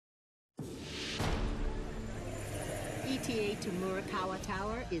ETA to Murakawa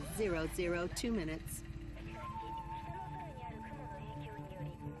Tower is 002 minutes.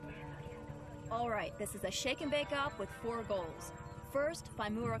 Alright, this is a shake and bake op with 4 goals. First,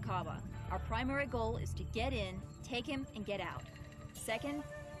 find Murakawa. Our primary goal is to get in, take him, and get out. Second,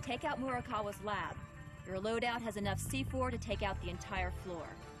 take out Murakawa's lab. Your loadout has enough C4 to take out the entire floor.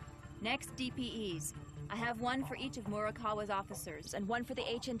 Next, DPEs. I have one for each of Murakawa's officers, and one for the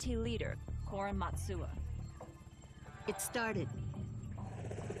HNT leader, Koren Matsuo. It started.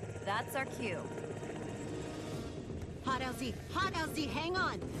 That's our cue. Hot LZ, hang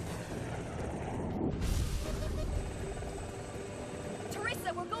on!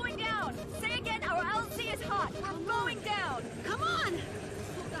 Teresa, we're going down! Say again, our LZ is hot! We're going down! Come on!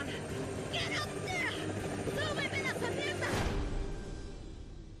 Hold on. Get up there! Súbeme la herramienta!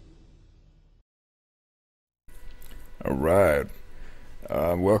 Alright.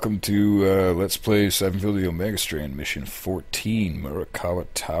 Welcome to Let's Play Syphon the Omega Strain, Mission 14, Murakawa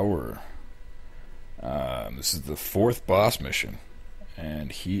Tower. This is the 4th boss mission,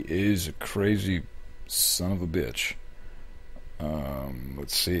 and he is a crazy son of a bitch.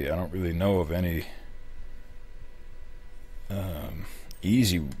 Let's see, I don't really know of any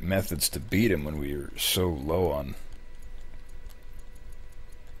easy methods to beat him when we are so low on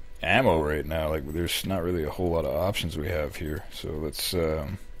ammo right now. Like, there's not really a whole lot of options we have here. So let's do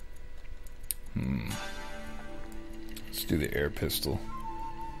the air pistol.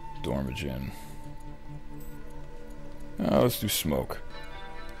 Dormigen. Oh, let's do smoke.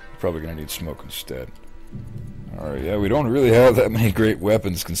 Probably gonna need smoke instead. Alright, yeah, we don't really have that many great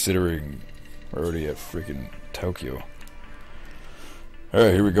weapons considering we're already at freaking Tokyo.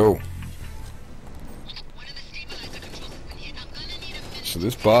 Alright, here we go. So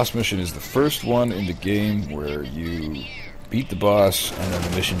this boss mission is the first one in the game where you beat the boss and then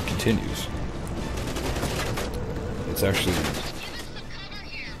the mission continues. It's actually,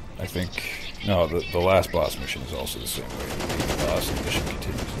 I think, no, the last boss mission is also the same way. You beat the boss and the mission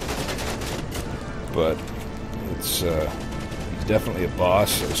continues. But it's he's definitely a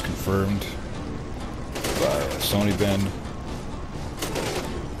boss that was confirmed by Sony Ben.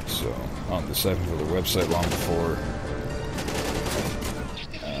 So on the Syphon website long before.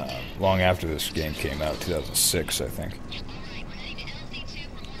 Long after this game came out, 2006, I think.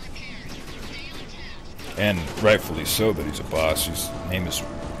 And rightfully so that he's a boss. His name is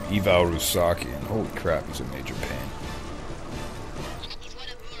Iwao Rusaki, and holy crap, he's a major pain. He's one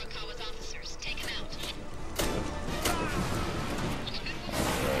of Murakawa's officers. Take him out.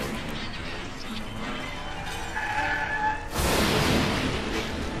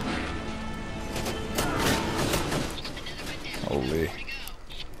 Holy.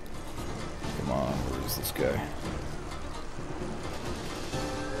 Come on, where is this guy?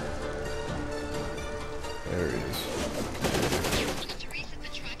 There he is.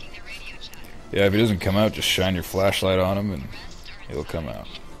 Yeah, if he doesn't come out, just shine your flashlight on him and he'll come out.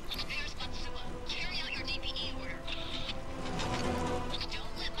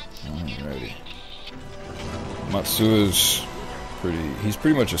 Alrighty. Matsuo's he's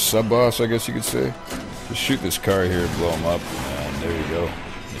pretty much a sub-boss, I guess you could say. Just shoot this car here and blow him up, and there you go.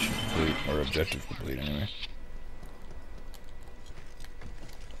 Mission complete, or objective complete anyway.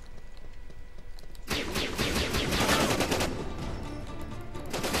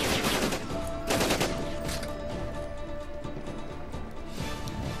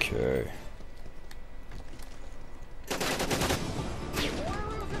 Okay.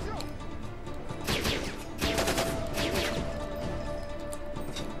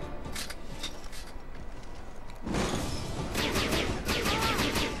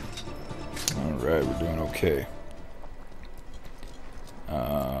 Alright, we're doing okay.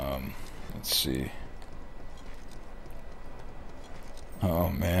 Let's see. Oh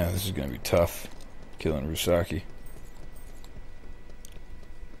man, this is gonna be tough. Killing Rusaki.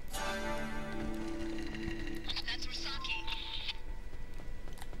 That's Rusaki.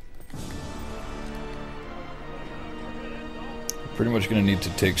 Pretty much gonna need to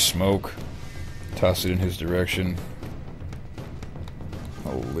take smoke, toss it in his direction.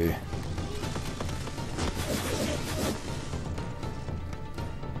 Holy.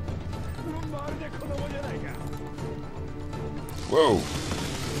 Whoa!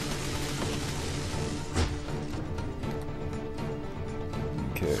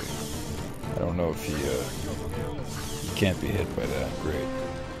 Okay. I don't know if he can't be hit by that. Great.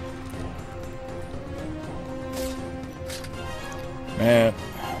 Man,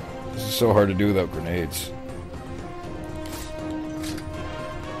 this is so hard to do without grenades.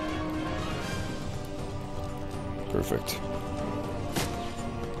 Perfect.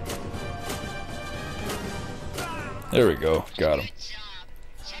 There we go. Got him. Good job.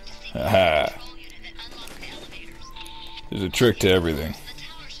 Check to see Haha. the control unit that unlocks the elevators. There's a trick to everything. The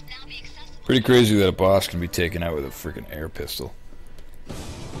tower should now be accessible. Pretty crazy that a boss can be taken out with a freaking air pistol.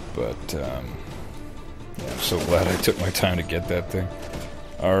 But, yeah, I'm so glad I took my time to get that thing.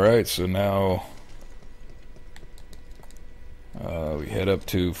 Alright, so now we head up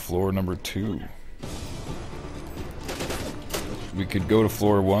to floor number 2. We could go to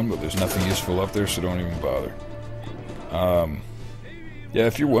floor 1, but there's nothing useful up there, so don't even bother. Yeah,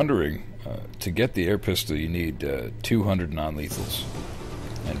 if you're wondering, to get the air pistol you need 200 non-lethals.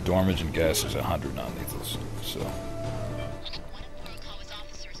 And Dormage gas is 100 non-lethals, so... One of Murakawa's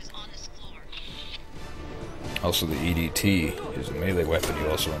officers is on this floor. Also, the EDT is a melee weapon you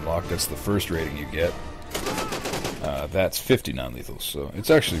also unlock. That's the first rating you get. That's 50 non-lethals, so it's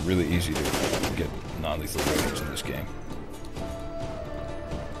actually really easy to get non-lethal ratings in this game.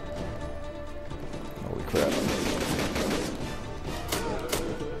 Holy crap.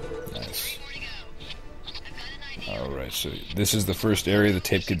 Nice. More to go. I've got an idea. Alright, so this is the first area the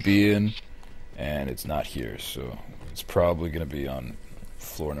tape could be in, and it's not here, so it's probably going to be on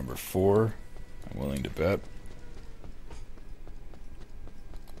floor number 4. I'm willing to bet.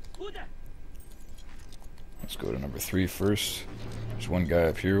 Let's go to number 3 first. There's one guy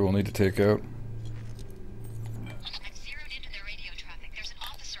up here we'll need to take out. I've zeroed into their radio traffic. There's an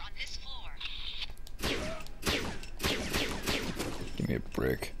officer on this floor. Give me a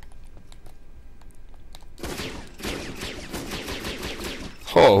break.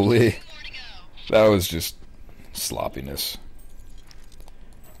 Holy! More to go. That was just sloppiness.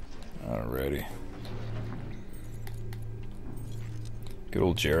 Alrighty. Good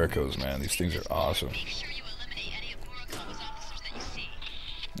old Jerichos, man. These things are awesome. Make sure you eliminate any of Murakawa's officers that you see.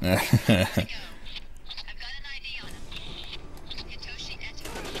 More to go. I've got an ID on him. Hitoshi Eto.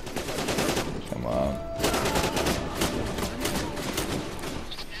 Come on.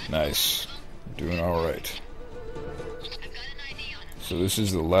 Nice. Doing alright. I've got an ID on him. So this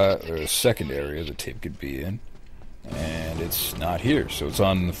is the second area the tape could be in. And it's not here. So it's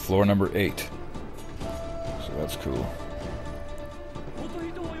on floor number 8. So that's cool.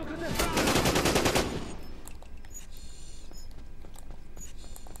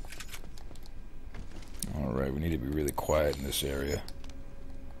 Alright, we need to be really quiet in this area.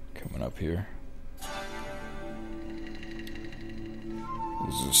 Coming up here.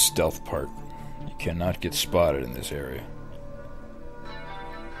 This is a stealth part. You cannot get spotted in this area.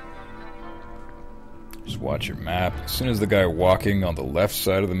 Just watch your map. As soon as the guy walking on the left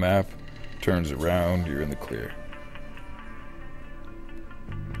side of the map turns around, you're in the clear.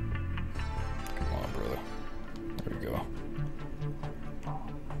 Come on, brother. There we go.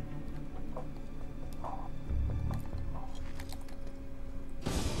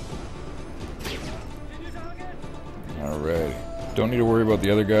 Alright. Don't need to worry about the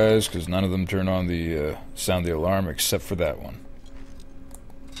other guys because none of them turn on the sound the alarm except for that one.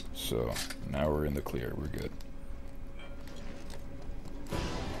 So now we're in the clear. We're good.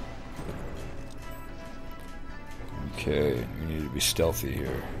 Okay, we need to be stealthy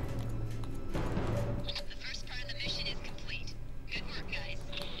here. The first part of the mission is complete. Good work, guys.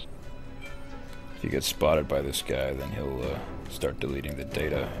 If you get spotted by this guy, then he'll start deleting the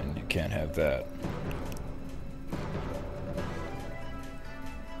data, and you can't have that.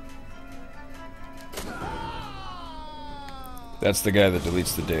 That's the guy that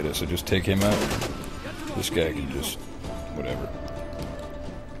deletes the data, so just take him out. This guy can just... whatever.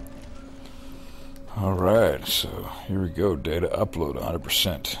 Alright, so here we go. Data upload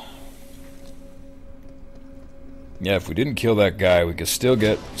 100%. Yeah, if we didn't kill that guy, we could still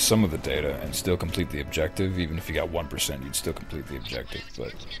get some of the data and still complete the objective. Even if you got 1%, you'd still complete the objective.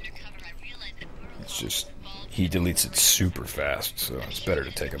 But it's just... he deletes it super fast, so it's better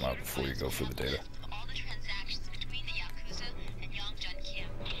to take him out before you go for the data. All the transactions between the Yakuza and Yongjun Kim.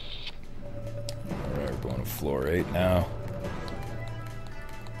 Alright, we're going to floor 8 now.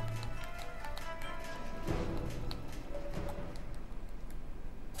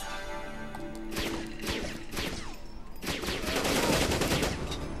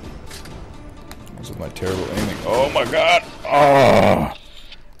 What's with my terrible aiming? Oh my god! Oh!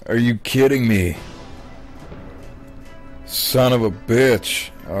 Are you kidding me? Son of a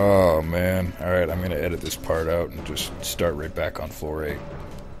bitch! Oh man. Alright, I'm gonna edit this part out and just start right back on floor 8.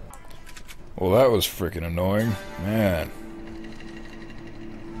 Well, that was freaking annoying. Man.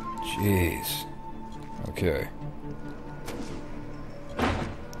 Jeez. Okay.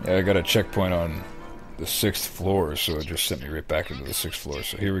 Yeah, I got a checkpoint on the 6th floor, so it just sent me right back into the 6th floor.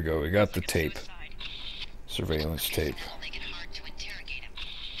 So here we go. We got the tape. Surveillance tape. Make it hard to interrogate him.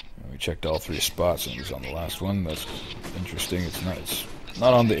 And we checked all 3 spots and was on the last one. That's interesting. It's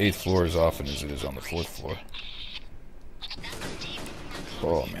not on the 8th floor as often as it is on the 4th floor.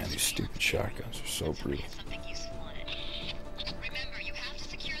 Oh man, these stupid shotguns are so brutal.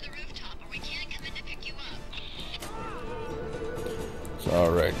 It's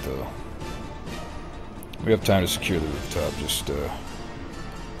alright though. We have time to secure the rooftop. Just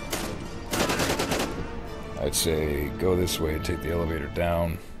I'd say go this way and take the elevator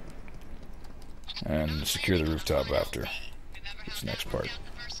down and secure the rooftop after this next part.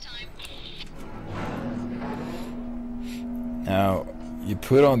 Now, you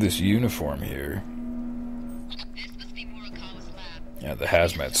put on this uniform here. Yeah, the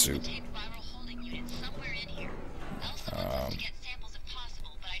hazmat suit.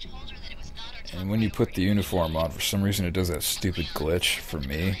 And when you put the uniform on, for some reason it does that stupid glitch for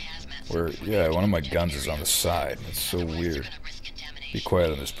me. Where, yeah, one of my guns is on the side. It's so weird. Be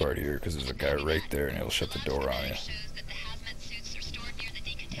quiet on this part here, because there's a guy right there and he'll shut the door on you.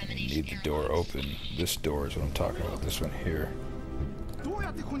 And you need the door open. This door is what I'm talking about, this one here.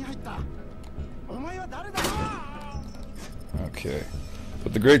 Okay.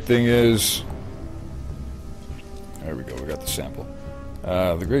 But the great thing is... There we go, we got the sample.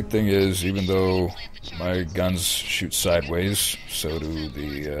 The great thing is, even though my guns shoot sideways, so do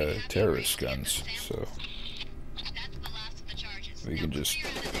the terrorist guns. So we can just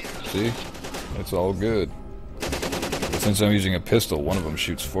see, it's all good. But since I'm using a pistol, one of them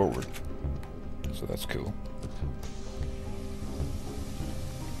shoots forward, so that's cool.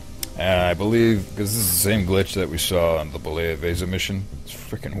 And I believe, because this is the same glitch that we saw on the Balea Vesa mission. It's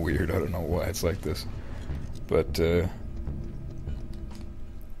freaking weird. I don't know why it's like this, but.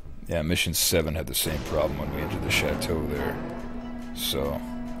 Yeah, Mission 7 had the same problem when we entered the chateau there. So,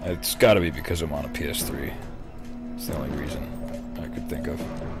 it's gotta be because I'm on a PS3. It's the only reason I could think of.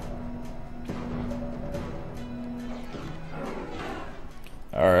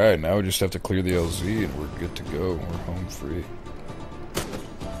 Alright, now we just have to clear the LZ and we're good to go. We're home free.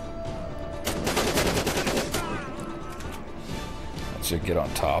 I'd say get on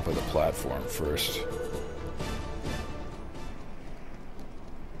top of the platform first.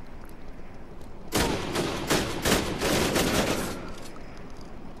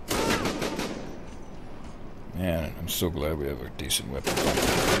 Man, I'm so glad we have a decent weapon.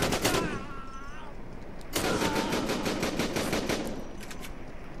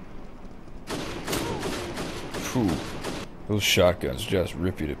 Phew. Those shotguns just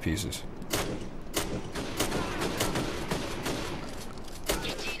rip you to pieces.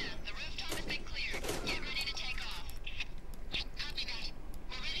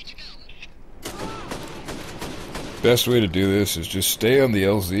 Best way to do this is just stay on the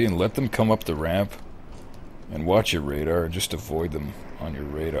LZ and let them come up the ramp. And watch your radar, and just avoid them on your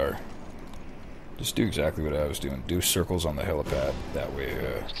radar. Just do exactly what I was doing. Do circles on the helipad. That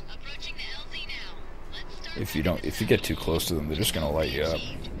way, if you get too close to them, they're just gonna light you up.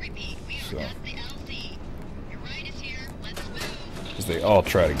 So, because they all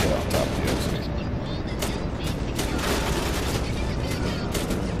try to get on top of the LZ.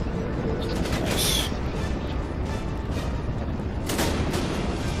 Nice.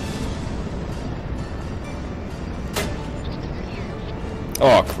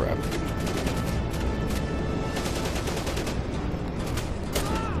 Oh, crap.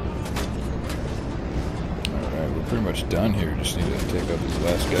 Alright, we're pretty much done here. Just need to take out these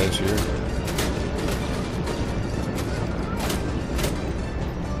last guys here.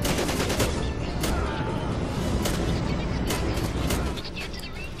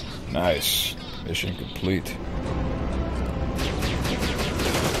 Nice. Mission complete.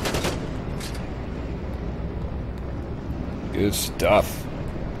 Good stuff.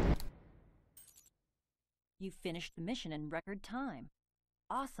 You finished the mission in record time.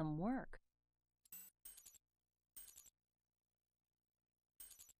 Awesome work.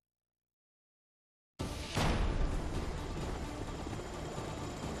 Good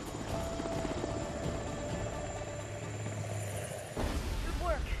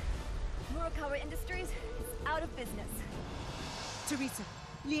work. Murakawa Industries is out of business. Teresa,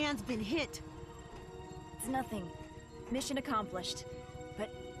 Leanne's been hit. It's nothing. Mission accomplished.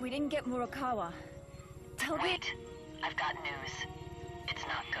 But we didn't get Murakawa. Wait, I've got news. It's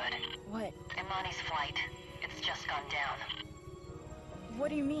not good. What? Imani's flight. It's just gone down. What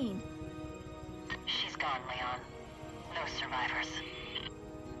do you mean? She's gone, Leon. No survivors.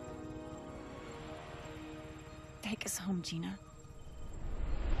 Take us home, Gina.